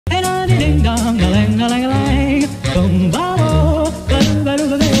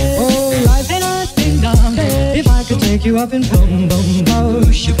pick you up in boom, boom,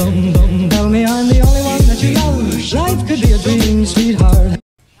 bosh, boom, boom. Tell me I'm the only one that you love. Life could be a dream, sweetheart.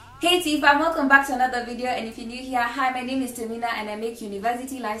 Hey Tfam, welcome back to another video, and if you're new here, hi, my name is Temina and I make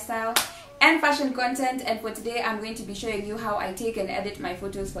university lifestyle and fashion content, and for today I'm going to be showing you how I take and edit my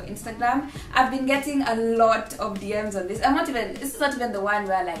photos for Instagram. I've been getting a lot of DMs on this. This is not even the one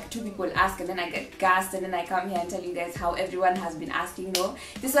where like 2 people ask and then I get gassed and then I come here and tell you guys how everyone has been asking. No,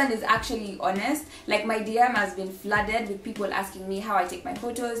 this one is actually honest. Like, my DM has been flooded with people asking me how I take my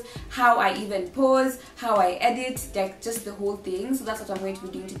photos, how I even pose, how I edit, like just the whole thing. So that's what I'm going to be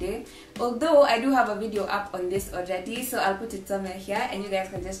doing today. Although I do have a video up on this already, so I'll put it somewhere here and you guys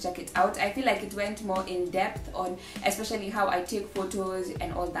can just check it out. I feel like it went more in depth on especially how I take photos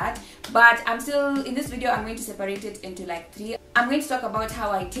and all that, but I'm still in this video. I'm going to separate it into like 3. I'm going to talk about how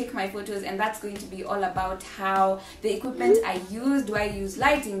I take my photos, and that's going to be all about how the equipment I use. Do I use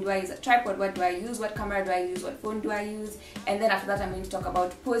lighting? Do I use a tripod? What do I use? What camera do I use? What phone do I use? And then after that I'm going to talk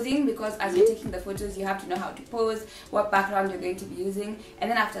about posing, because as you're taking the photos you have to know how to pose, what background you're going to be using.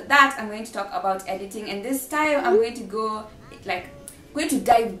 And then after that I'm going to talk about editing, and this time I'm going to go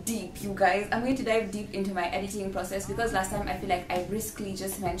dive deep, you guys. I'm going to dive deep into my editing process, because last time I feel like I briskly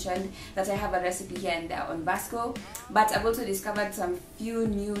just mentioned that I have a recipe here and there on Vasco, but I've also discovered some few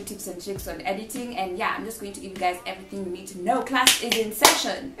new tips and tricks on editing, and yeah, I'm just going to give you guys everything you need to know. Class is in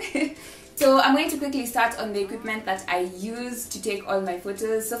session. So I'm going to quickly start on the equipment that I use to take all my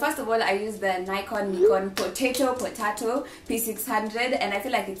photos. So first of all, I use the Nikon Potato P600, and I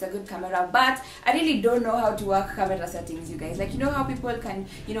feel like it's a good camera, but I really don't know how to work camera settings, you guys. Like, you know how people can,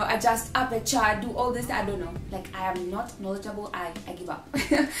 you know, adjust aperture, do all this? I don't know. Like, I am not knowledgeable. I give up.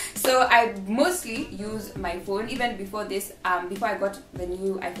 So I mostly use my phone. Even before this, before I got the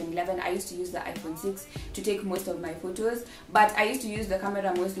new iPhone 11, I used to use the iPhone 6 to take most of my photos, but I used to use the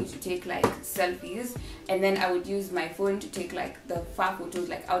camera mostly to take like selfies, and then I would use my phone to take like the far photos,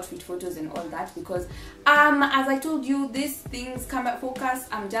 like outfit photos and all that, because as I told you, these things, camera focus,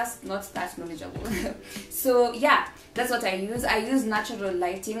 I'm just not that knowledgeable. So yeah, that's what I use. I use natural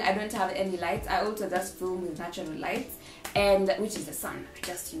lighting. I don't have any lights. I also just film with natural lights, and which is the sun. I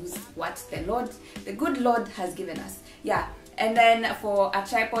just use what the good Lord has given us. Yeah. And then for a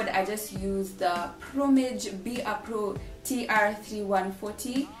tripod, I just use the Promage BR Pro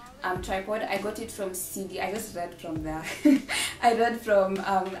TR3140 tripod. I got it from CD. I just read from there. I got it from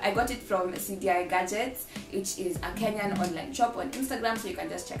CDI Gadgets, which is a Kenyan online shop on Instagram, so you can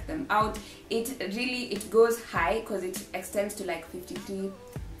just check them out. It goes high because it extends to like 53.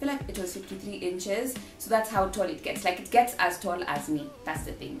 I feel like it was 53 inches, so that's how tall it gets. Like, it gets as tall as me. That's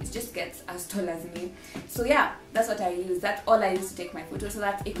the thing, it just gets as tall as me. So yeah, that's what I use. That's all I use to take my photos. So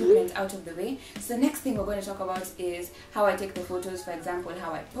that's equipment out of the way. So the next thing we're going to talk about is how I take the photos. For example,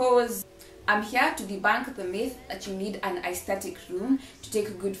 how I pose. I'm here to debunk the myth that you need an aesthetic room to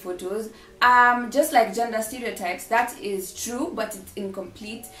take good photos. Just like gender stereotypes, that is true, but it's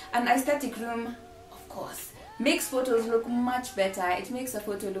incomplete. An aesthetic room, of course, makes photos look much better. It makes a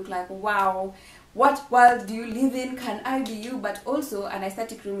photo look like, wow, what world do you live in? Can I be you? But also, an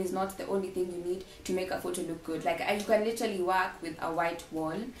aesthetic room is not the only thing you need to make a photo look good. Like, you can literally work with a white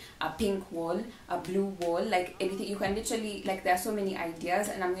wall, a pink wall, a blue wall, like anything. You can literally, like, there are so many ideas,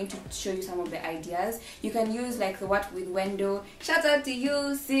 and I'm going to show you some of the ideas. You can use like the what with window. Shout out to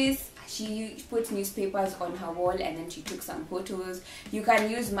you, sis. She put newspapers on her wall and then she took some photos. You can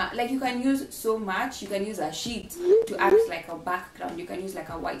use you can use so much. You can use a sheet to act like a background. You can use like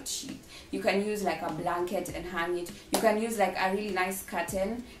a white sheet. You can use like a blanket and hang it. You can use like a really nice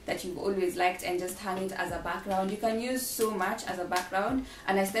curtain that you've always liked and just hang it as a background. You can use so much as a background.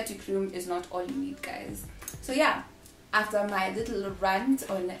 An aesthetic room is not all you need, guys. So yeah, after my little rant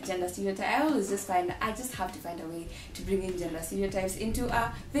on gender stereotypes, I just have to find a way to bring in gender stereotypes into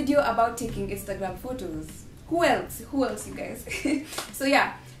a video about taking Instagram photos. Who else, you guys? So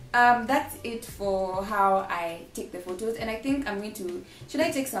yeah, that's it for how I take the photos. And I think I'm going to, should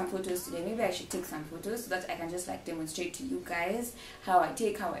I take some photos today? Maybe I should take some photos so that I can just like demonstrate to you guys how I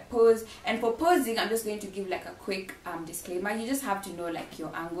pose. And for posing, I'm just going to give like a quick disclaimer. You just have to know like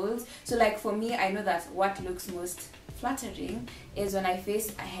your angles. So like for me, I know that what looks most flattering is when I face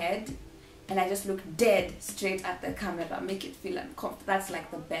ahead and I just look dead straight at the camera, make it feel uncomfortable. That's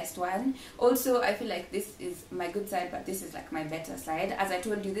like the best one. Also, I feel like this is my good side, but this is like my better side. As I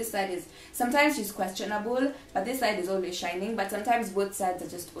told you, this side is sometimes she's questionable, but this side is always shining. But sometimes both sides are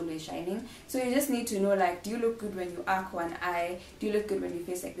just always shining. So you just need to know, like, do you look good when you arc one eye? Do you look good when you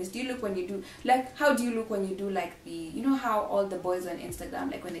face like this? Do you look when you do, like, how do you look when you do like the, you know how all the boys on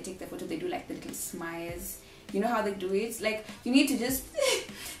Instagram, like when they take the photo, they do like the little smiles. You know how they do it? Like, you need to just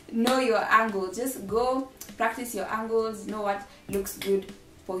know your angle. Just go practice your angles, know what looks good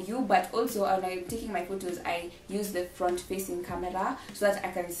for you. But also when I'm taking my photos, I use the front facing camera so that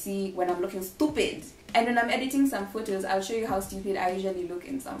I can see when I'm looking stupid. And when I'm editing some photos, I'll show you how stupid I usually look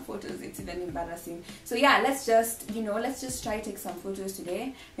in some photos. It's even embarrassing. So yeah, let's just try to take some photos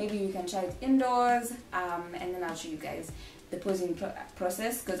today. Maybe we can try it indoors, and then I'll show you guys the posing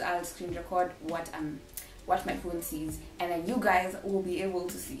process, because I'll screen record what my phone sees, and then you guys will be able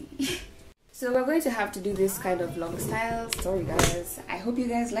to see. So we're going to have to do this kind of vlog style. Sorry guys, I hope you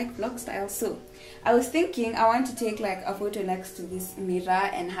guys like vlog style. So I was thinking I want to take like a photo next to this mirror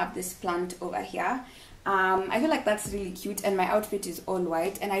and have this plant over here. I feel like that's really cute, and my outfit is all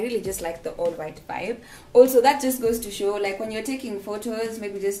white, and I really just like the all white vibe. Also, that just goes to show, like, when you're taking photos,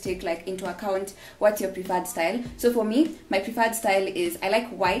 maybe just take like into account what's your preferred style. So for me, my preferred style is I like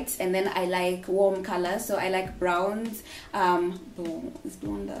white, and then I like warm colors. So I like browns. Is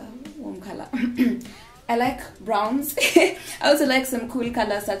blonde a warm color? I like browns. I also like some cool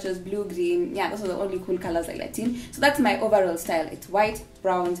colors such as blue, green. Yeah, those are the only cool colors I like in. So that's my overall style. It's white,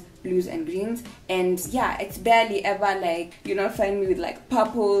 browns, blues, and greens. And yeah, it's barely ever like, you know, find me with like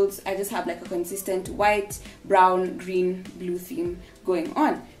purples. I just have like a consistent white, brown, green, blue theme going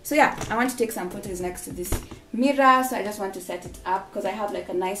on. So yeah, I want to take some photos next to this mirror. So I just want to set it up because I have like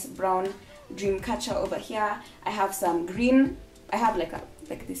a nice brown dream catcher over here. I have some green. I have like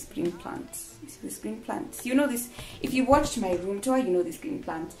this green plant. You see this green plant? You know this, if you watched my room tour, you know this green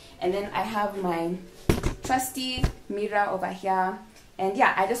plant. And then I have my trusty mirror over here. And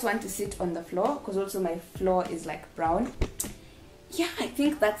yeah, I just want to sit on the floor because also my floor is like brown. Yeah, I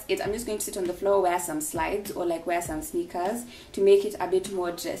think that's it. I'm just going to sit on the floor, wear some slides or like wear some sneakers to make it a bit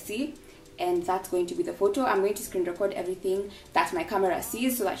more dressy. And that's going to be the photo. I'm going to screen record everything that my camera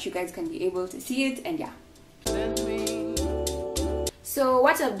sees so that you guys can be able to see it. And yeah. So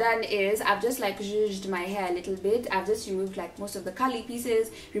what I've done is I've just like zhuzhed my hair a little bit. I've just removed like most of the curly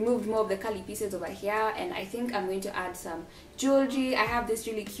pieces, removed more of the curly pieces over here, and I think I'm going to add some jewelry. I have these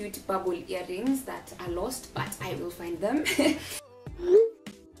really cute bubble earrings that are lost, but I will find them.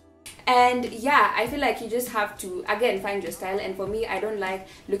 And yeah, I feel like you just have to, again, find your style. And for me, I don't like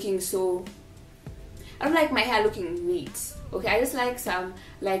looking so, I don't like my hair looking neat. Okay, I just like some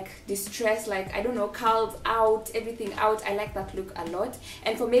like distress, like, I don't know, curls out, everything out. I like that look a lot.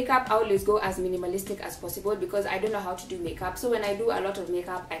 And for makeup, I always go as minimalistic as possible because I don't know how to do makeup. So when I do a lot of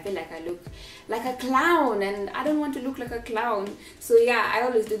makeup, I feel like I look like a clown, and I don't want to look like a clown. So yeah, I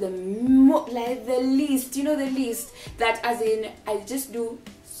always do the least, you know, the least, that as in I just do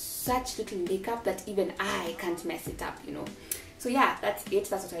such little makeup that even I can't mess it up, you know. So yeah, that's it.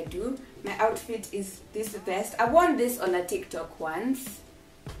 That's what I do. My outfit is this vest. I worn this on a TikTok once.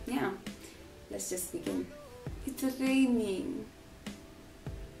 Yeah, let's just begin. It's raining.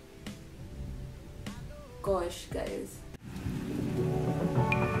 Gosh, guys.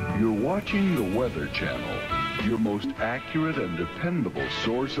 You're watching the Weather Channel, your most accurate and dependable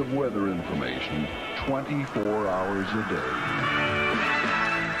source of weather information 24 hours a day.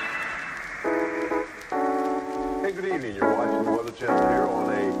 Good evening. You're watching the Weather Channel here on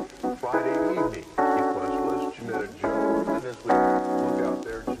a Friday evening. Keep West, Jeanette Jones, and as we look out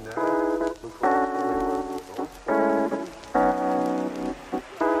there, Jeanette, look for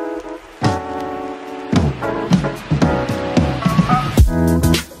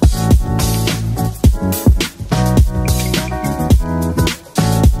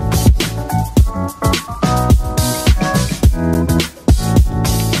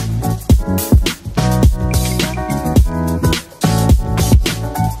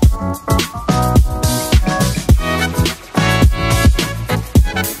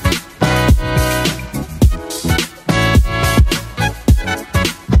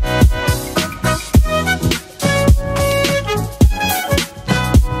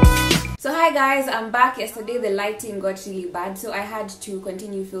guys, I'm back. Yesterday the lighting got really bad, so I had to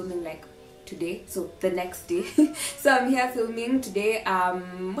continue filming like today, so the next day. So I'm here filming today.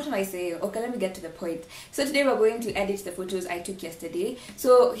 What am I saying? Okay, let me get to the point. So today we're going to edit the photos I took yesterday.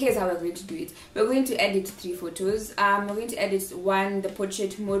 So here's how we're going to do it. We're going to edit 3 photos. We're going to edit one, the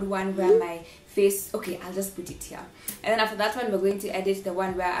portrait mode one, where my face, okay, I'll just put it here. And then after that one, we're going to edit the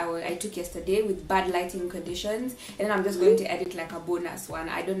one where I took yesterday with bad lighting conditions. And then I'm just going to edit like a bonus one.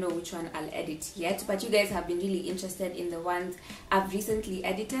 I don't know which one I'll edit yet, but you guys have been really interested in the ones I've recently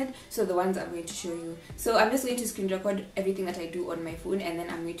edited, so the ones I'm going to show you. So I'm just going to screen record everything that I do on my phone, and then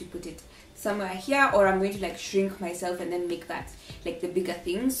I'm going to put it somewhere here, or I'm going to like shrink myself and then make that like the bigger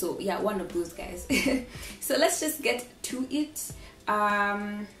thing. So yeah, one of those guys. So let's just get to it.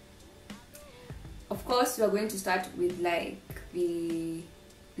 Of course, we're going to start with like the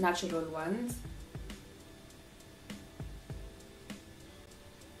natural ones.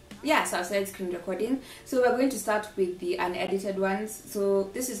 Yeah, so I've started screen recording. So we're going to start with the unedited ones. So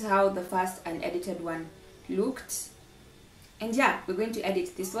this is how the first unedited one looked. And yeah, we're going to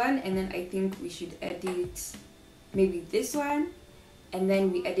edit this one, and then I think we should edit maybe this one, and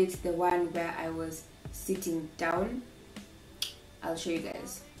then we edit the one where I was sitting down. I'll show you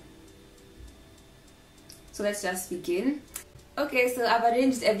guys. So let's just begin. Okay, so I've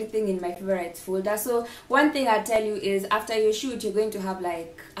arranged everything in my favorites folder. So one thing I'll tell you is after your shoot, you're going to have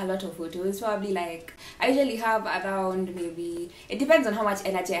like a lot of photos. Probably like, I usually have around maybe, it depends on how much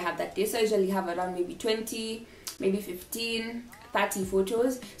energy I have that day. So I usually have around maybe 20, maybe 15, 30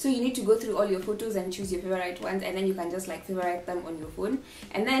 photos. So you need to go through all your photos and choose your favorite ones, and then you can just like favorite them on your phone,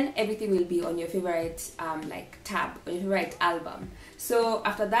 and then everything will be on your favorite like tab, on your favorite album. So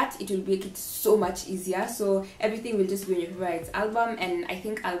after that, it will make it so much easier. So everything will just be on your favorite album, and I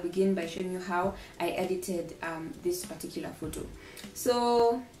think I'll begin by showing you how I edited this particular photo.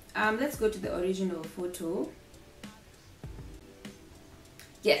 So let's go to the original photo.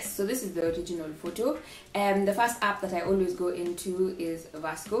 Yes, so this is the original photo, and the first app that I always go into is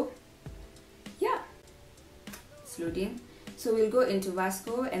Vasco. Yeah, it's loading. So we'll go into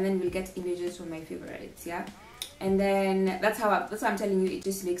Vasco, and then we'll get images from my favorites. Yeah, and then that's how I'm telling you, it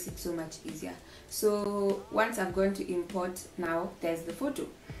just makes it so much easier. So once I've gone to import, now there's the photo.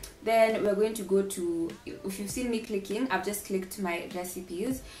 Then we're going to go to, if you've seen me clicking, I've just clicked my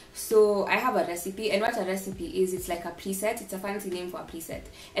recipes. So I have a recipe, and what a recipe is, it's like a preset. It's a fancy name for a preset.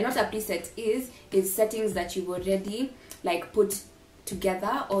 And what a preset is settings that you've already like put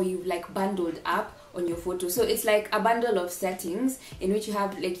together, or you've like bundled up on your photo. So it's like a bundle of settings in which you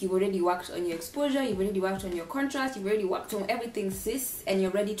have like, you've already worked on your exposure, you've already worked on your contrast, you've already worked on everything cis, and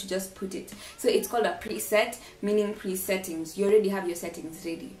you're ready to just put it. So it's called a preset, meaning pre-settings. You already have your settings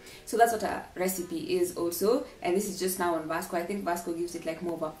ready. So that's what a recipe is also, and this is just now on Vasco. I think Vasco gives it like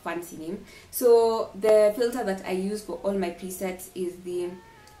more of a fancy name. So the filter that I use for all my presets is the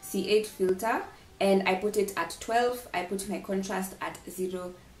C8 filter, and I put it at 12. I put my contrast at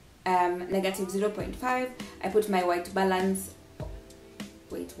negative 0.5. I put my white balance,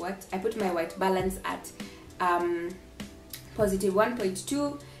 I put my white balance at positive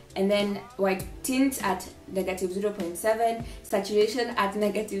 1.2, and then white tint at negative 0.7, saturation at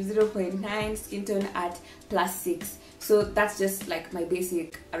negative 0.9, skin tone at +6. So that's just like my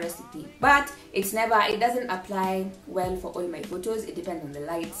basic recipe, but it doesn't apply well for all my photos. It depends on the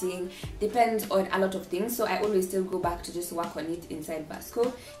lighting, depends on a lot of things. So I always still go back to just work on it inside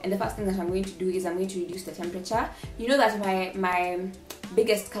Vasco. And the first thing that I'm going to do is I'm going to reduce the temperature. You know that my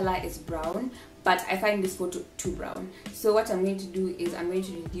biggest color is brown, but I find this photo too brown. So what I'm going to do is I'm going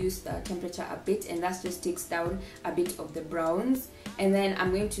to reduce the temperature a bit, and that just takes down a bit of the browns. And then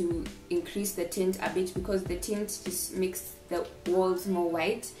I'm going to increase the tint a bit, because the tint just makes the walls more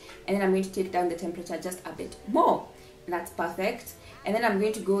white. And then I'm going to take down the temperature just a bit more, and that's perfect. And then I'm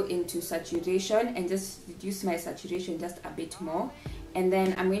going to go into saturation and just reduce my saturation just a bit more. And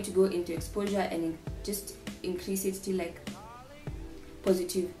then I'm going to go into exposure and just increase it to like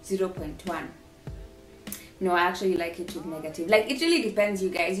positive 0.1. No, I actually like it with negative. Like, it really depends, you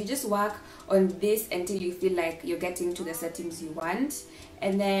guys. You just work on this until you feel like you're getting to the settings you want.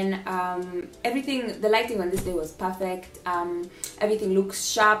 And then everything, the lighting on this day was perfect. Everything looks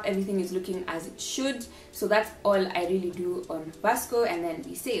sharp. Everything is looking as it should. So that's all I really do on Vasco, and then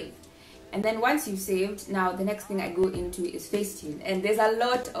we save. And then once you've saved, now the next thing I go into is Facetune. And there's a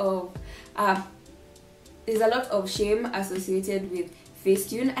lot of shame associated with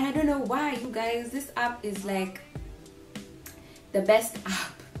Facetune, and I don't know why, you guys. This app is like the best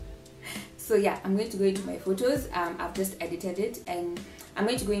app. So yeah, I'm going to go into my photos. I've just edited it, and I'm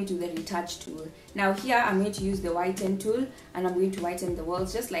going to go into the retouch tool. Now here I'm going to use the whiten tool, and I'm going to whiten the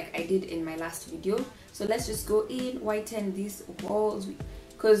walls just like I did in my last video. So let's just go in, whiten these walls,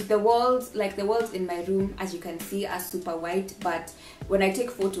 because the walls, like the walls in my room, as you can see, are super white. But when I take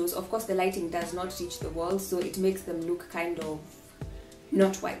photos, of course the lighting does not reach the walls, so it makes them look kind of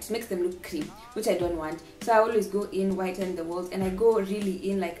not white, makes them look cream, which I don't want. So I always go in, whiten the walls, and I go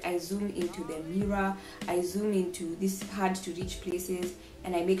really in, like I zoom into the mirror, I zoom into these hard to reach places,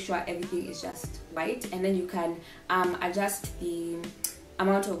 and I make sure everything is just white. And then you can adjust the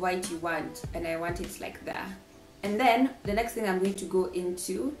amount of white you want, and I want it like that. And then the next thing I'm going to go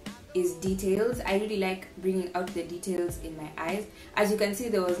into is details. I really like bringing out the details in my eyes. As you can see,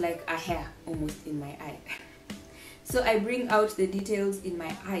 there was like a hair almost in my eye. So I bring out the details in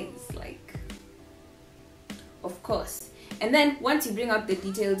my eyes, like, of course. And then once you bring out the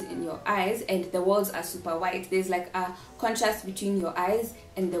details in your eyes and the walls are super white, there's like a contrast between your eyes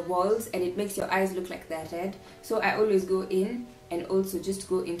and the walls, and it makes your eyes look like they're red. So I always go in and also just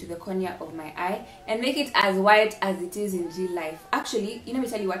go into the cornea of my eye and make it as white as it is in real life. Actually, let me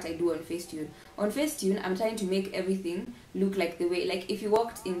tell you what I do on Facetune. On Facetune, I'm trying to make everything look like the way, like if you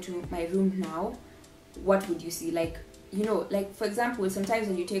walked into my room now, what would you see? Like, you know, like for example, sometimes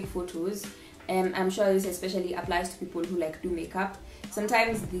when you take photos, I'm sure this especially applies to people who like do makeup.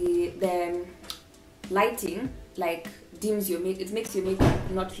 Sometimes the lighting like dims your makeup. It makes your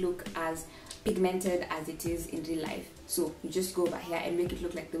makeup not look as pigmented as it is in real life. So you just go over here and make it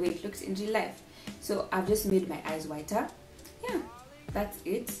look like the way it looks in real life. So I've just made my eyes whiter. Yeah, that's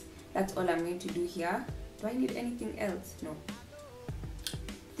it. That's all I'm going to do here. Do I need anything else? No.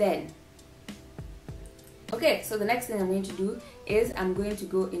 Then, okay, so the next thing I'm going to do is I'm going to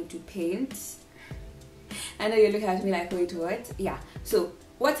go into paint. I know you're looking at me like, wait, what? Yeah, so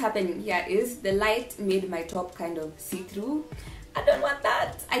what's happening here is the light made my top kind of see-through. I don't want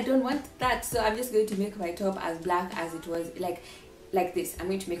that. I don't want that. So I'm just going to make my top as black as it was, like this. I'm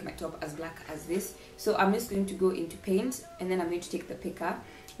going to make my top as black as this. So I'm just going to go into paint, and then I'm going to take the picker,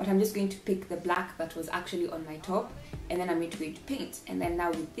 but I'm just going to pick the black that was actually on my top, and then I'm going to go into paint. And then now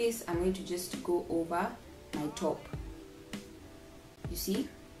with this, I'm going to just go over my top. You see?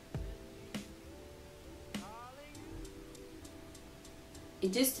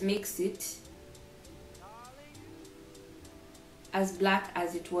 It just makes it as black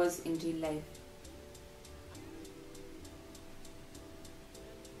as it was in real life.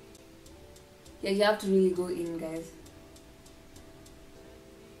 Yeah, you have to really go in, guys.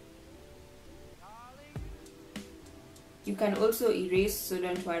 You can also erase, so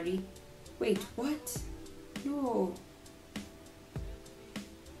don't worry. Wait, what? No.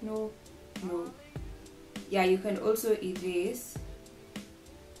 No, no. Yeah, you can also erase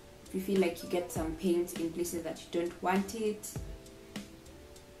if you feel like you get some paint in places that you don't want it.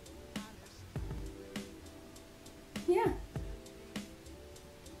 Yeah.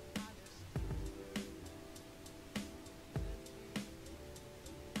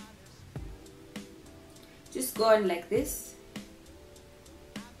 Just go on like this.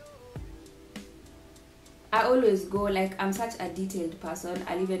 I always go, like, I'm such a detailed person,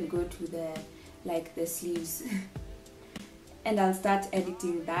 I'll even go to the sleeves and I'll start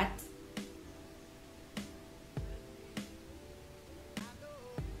editing that.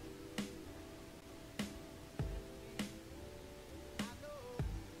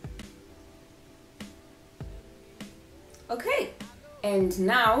 Okay, and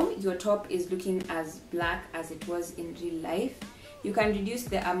now your top is looking as black as it was in real life. You can reduce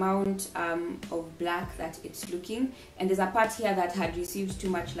the amount of black that it's looking, and there's a part here that had received too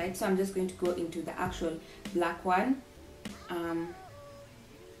much light, so I'm just going to go into the actual black one.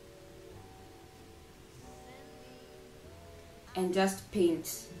 And just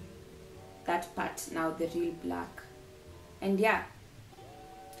paint that part now the real black. And yeah,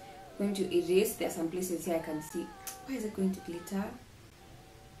 I'm going to erase. There are some places here I can see. Why is it going to glitter?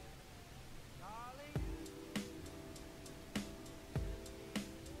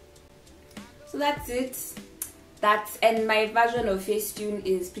 So that's it. And my version of Facetune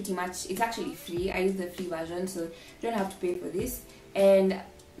is pretty much, it's actually free. I use the free version, so you don't have to pay for this. And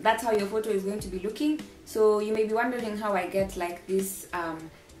that's how your photo is going to be looking. So you may be wondering how I get like this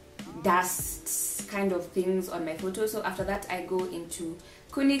dust kind of things on my photo. So after that, I go into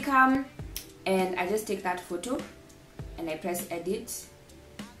Kunicam and I just take that photo and I press edit,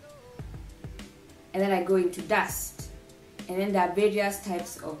 and then I go into dust, and then there are various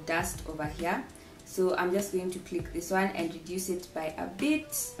types of dust over here. So I'm just going to click this one and reduce it by a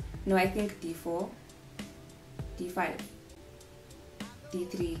bit. No, I think D4, D5,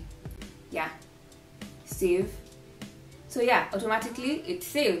 D3. Yeah, save. So yeah, automatically it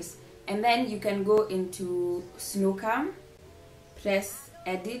saves. And then you can go into Snowcam, press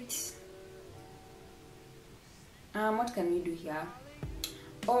edit. What can we do here?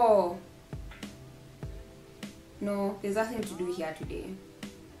 Oh no, there's nothing to do here today.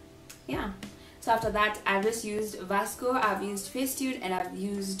 Yeah, so after that, I've just used Vasco, I've used Facetune, and I've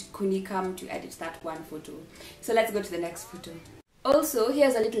used Kunicam to edit that one photo. So let's go to the next photo. Also,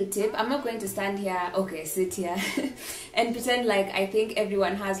 here's a little tip. I'm not going to stand here, okay, sit here and pretend like I think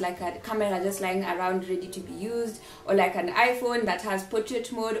everyone has like a camera just lying around ready to be used, or like an iPhone that has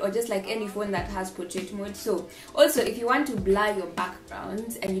portrait mode, or just like any phone that has portrait mode. So also, if you want to blur your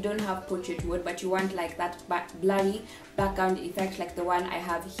backgrounds and you don't have portrait mode but you want like that blurry background effect like the one I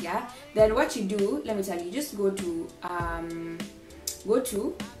have here, then what you do, let me tell you, just go to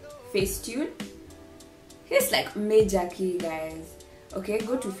Facetune. here's like major key, guys. Okay,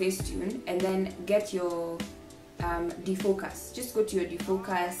 go to Facetune and then get your defocus. Just go to your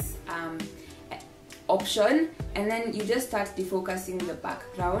defocus option, and then you just start defocusing the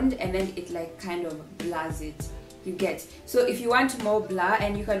background, and then it like kind of blurs it. You get, so if you want more blur,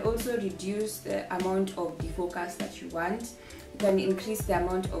 and you can also reduce the amount of defocus that you want. You can increase the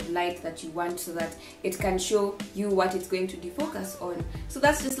amount of light that you want so that it can show you what it's going to defocus on. So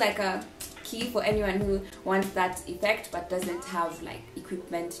that's just like a key for anyone who wants that effect but doesn't have like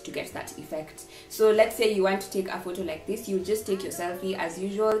equipment to get that effect. So let's say you want to take a photo like this, you just take your selfie as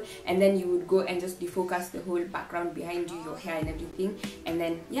usual, and then you would go and just defocus the whole background behind you, your hair and everything, and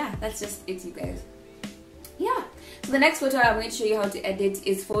then yeah, that's just it, you guys. Yeah, so the next photo I'm going to show you how to edit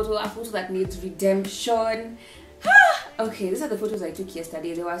is a photo that needs redemption. Okay, these are the photos I took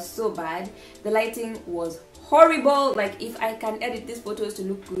yesterday. They were so bad. The lighting was horrible. Like, if I can edit these photos to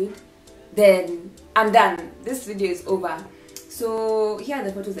look good, then I'm done. This video is over. So here are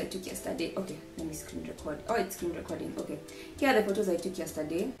the photos I took yesterday. Okay, let me screen record. Oh, it's screen recording. Okay, here are the photos I took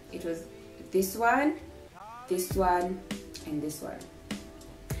yesterday. It was this one, and this one.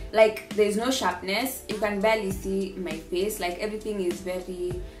 Like, there's no sharpness. You can barely see my face. Like, everything is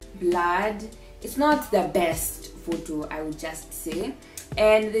very blurred. It's not the best photo, I would just say.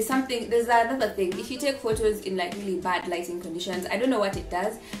 And there's another thing. If you take photos in like really bad lighting conditions, I don't know what it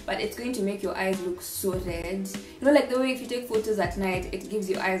does, but it's going to make your eyes look so red. You know, like the way if you take photos at night, it gives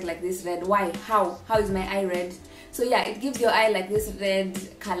your eyes like this red. Why? How is my eye red? So yeah, it gives your eye like this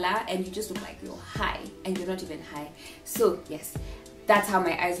red color, and you just look like you're high, and you're not even high. So yes, that's how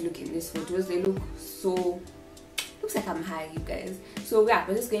my eyes look in these photos. They look so, looks like I'm high, you guys. So yeah,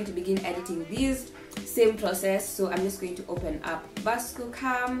 we're just going to begin editing these. Same process. So I'm just going to open up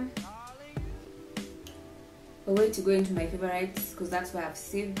VascoCam. We're going to go into my favorites because that's where I've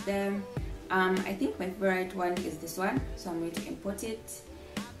saved them. I think my favorite one is this one, so I'm going to import it,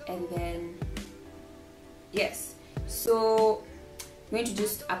 and then yes, so I'm going to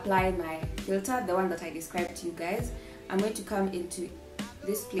just apply my filter, the one that I described to you guys. I'm going to come into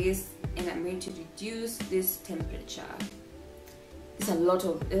this place, and I'm going to reduce this temperature. There's a lot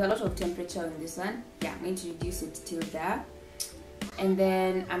of temperature on this one. Yeah, I'm going to reduce it till there, and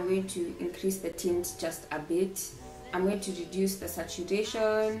then I'm going to increase the tint just a bit. I'm going to reduce the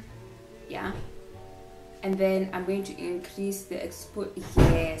saturation, yeah, and then I'm going to increase the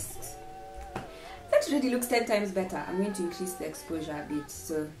yes, that already looks 10 times better. I'm going to increase the exposure a bit,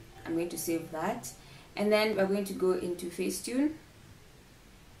 so I'm going to save that, and then we're going to go into Facetune.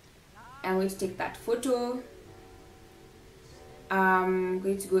 I'm going to take that photo. I'm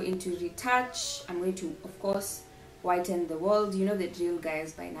going to go into retouch. I'm going to, of course, whiten the world. You know the drill,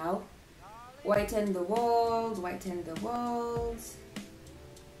 guys, by now. Whiten the world, whiten the world.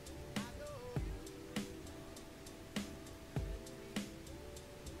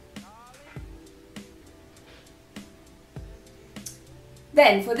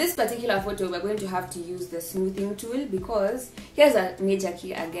 Then for this particular photo, we're going to have to use the smoothing tool, because here's a major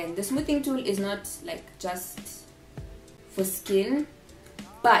key again. The smoothing tool is not like just for skin,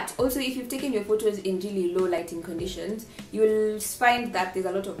 but also if you've taken your photos in really low lighting conditions, you'll find that there's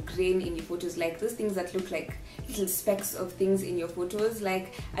a lot of grain in your photos, like those things that look like little specks of things in your photos.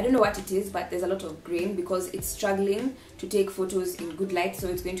 Like, I don't know what it is, but there's a lot of grain because it's struggling to take photos in good light, so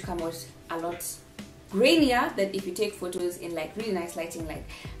it's going to come out a lot grainier than if you take photos in like really nice lighting like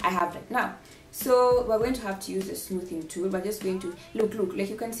I have right now. So we're going to have to use the smoothing tool. We're just going to look, like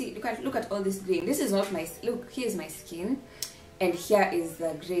you can see, look at all this grain. This is not my, look, here's my skin, and here is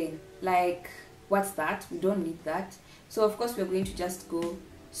the grain. Like, what's that? We don't need that. So of course we're going to just go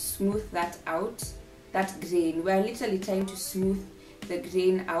smooth that out, that grain. We're literally trying to smooth the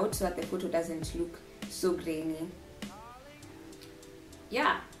grain out so that the photo doesn't look so grainy.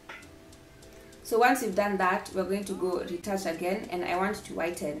 Yeah. So once you've done that, we're going to go retouch again, and I want to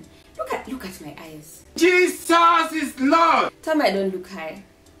whiten. Look at my eyes. Jesus is Lord. Tell me I don't look high.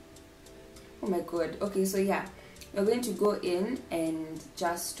 Oh my god. Okay, so yeah, we're going to go in and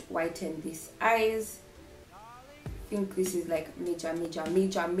just whiten these eyes. I think this is like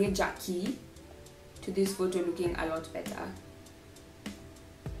major key to this photo looking a lot better.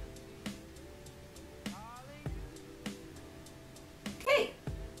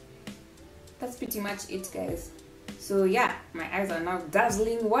 That's pretty much it, guys. So yeah, my eyes are now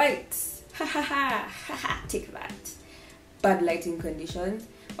dazzling white. Ha ha ha ha ha. Take that. Bad lighting conditions.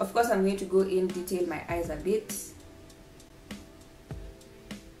 Of course, I'm going to go in, detail my eyes a bit,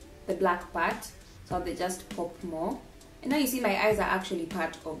 the black part, so they just pop more. And now you see my eyes are actually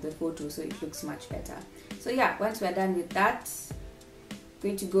part of the photo, so it looks much better. So yeah, once we're done with that, I'm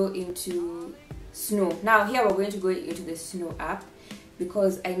going to go into snow. Now here we're going to go into the snow app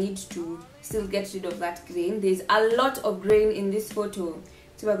because I need to still get rid of that grain. There's a lot of grain in this photo.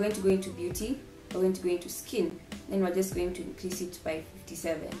 So we're going to go into beauty, we're going to go into skin, then we're just going to increase it by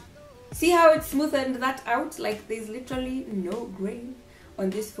 57. See how it smoothened that out? Like there's literally no grain on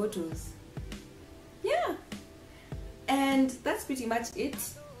these photos. Yeah, and that's pretty much it.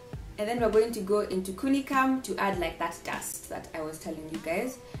 And then we're going to go into Kunicam to add like that dust that I was telling you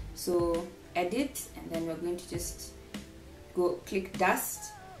guys. So edit, and then we're going to just go click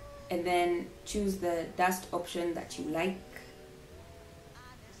dust and then choose the dust option that you like.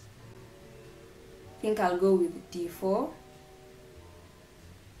 I think I'll go with D4.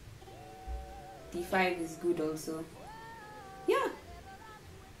 D5 is good also. Yeah,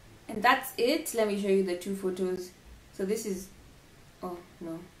 and that's it. Let me show you the two photos. So this is, oh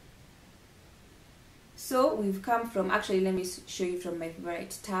no, so we've come from, actually let me show you from my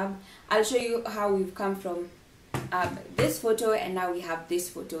favorite tab. I'll show you how we've come from this photo, and now we have this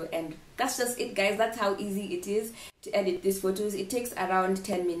photo, and that's just it, guys. That's how easy it is to edit these photos. It takes around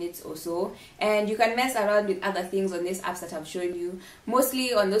 10 minutes or so, and you can mess around with other things on these apps that I've shown you.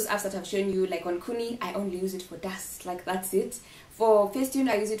 Mostly on those apps that I've shown you, like on Kuni, I only use it for dust, like that's it. For Facetune,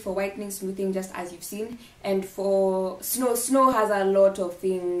 I use it for whitening, smoothing, just as you've seen. And for snow has a lot of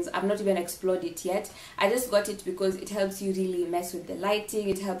things. I've not even explored it yet. I just got it because it helps you really mess with the lighting.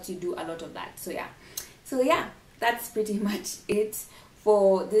 It helps you do a lot of that. So yeah, that's pretty much it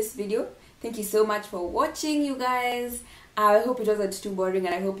for this video. Thank you so much for watching, you guys. I hope it wasn't too boring,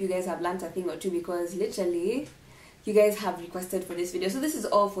 and I hope you guys have learned a thing or two, because literally you guys have requested for this video. So this is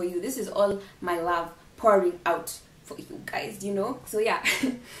all for you. This is all my love pouring out for you guys, you know. So yeah,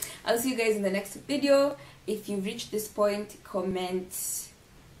 I'll see you guys in the next video. If you've reached this point, comment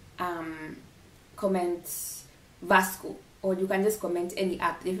Vasco, or you can just comment any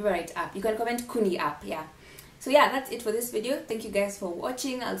app, the favorite app. You can comment Kuni app. Yeah, so yeah, that's it for this video. Thank you guys for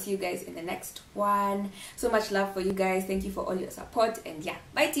watching. I'll see you guys in the next one. So much love for you guys. Thank you for all your support, and yeah,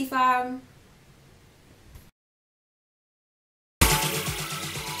 bye Tfam.